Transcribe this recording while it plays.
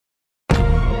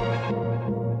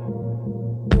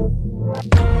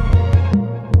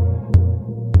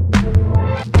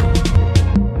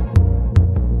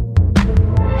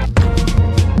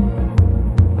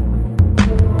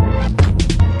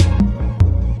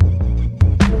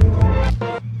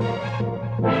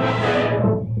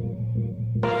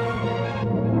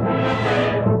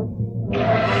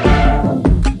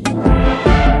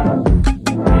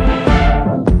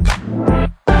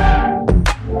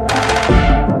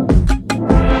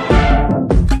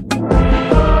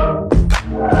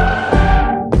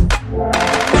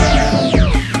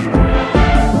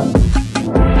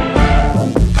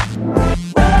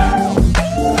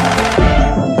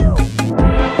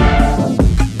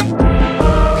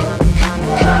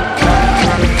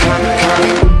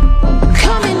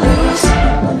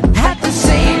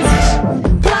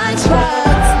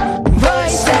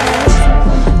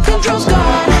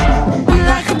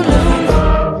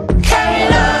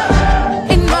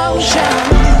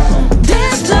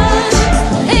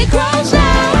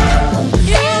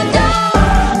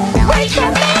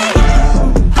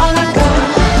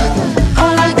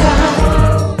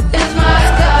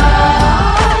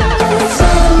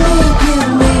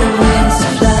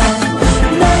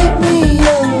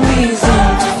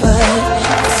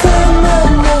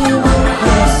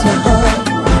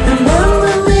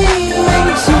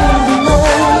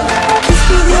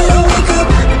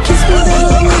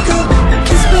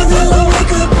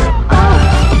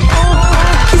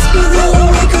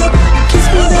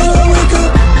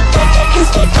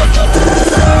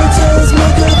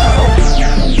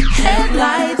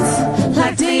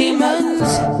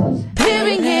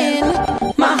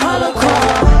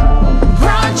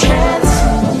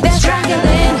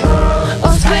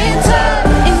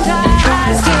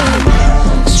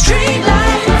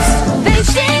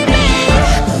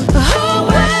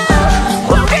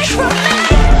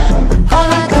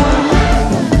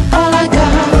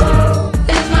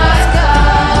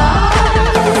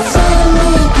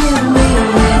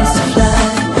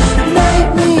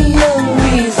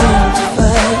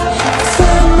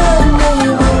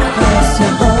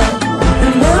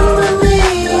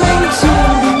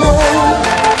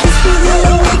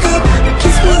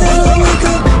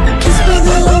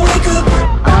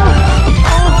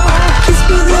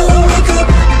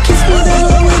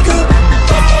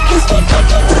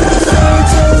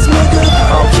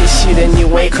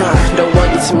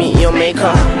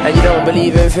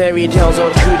believe in fairy tales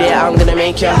or true that I'm gonna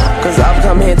make ya. Cause I've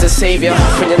come here to save ya.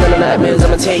 Bringing none of nightmares,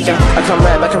 I'ma take ya. I come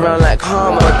right back around like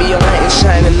karma. Be a knight in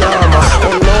shining armor.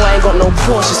 Oh no, I ain't got no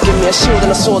Porsche. Just give me a shield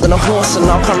and a sword and a horse, and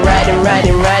I'll come riding,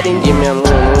 riding, riding. Give me a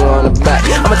on the back.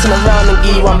 I'ma turn around and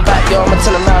give you one back, yo. I'ma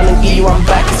turn around and give you one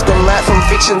back. It's gone right from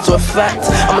fiction to a fact.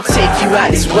 I'ma take you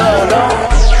out this world,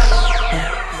 oh.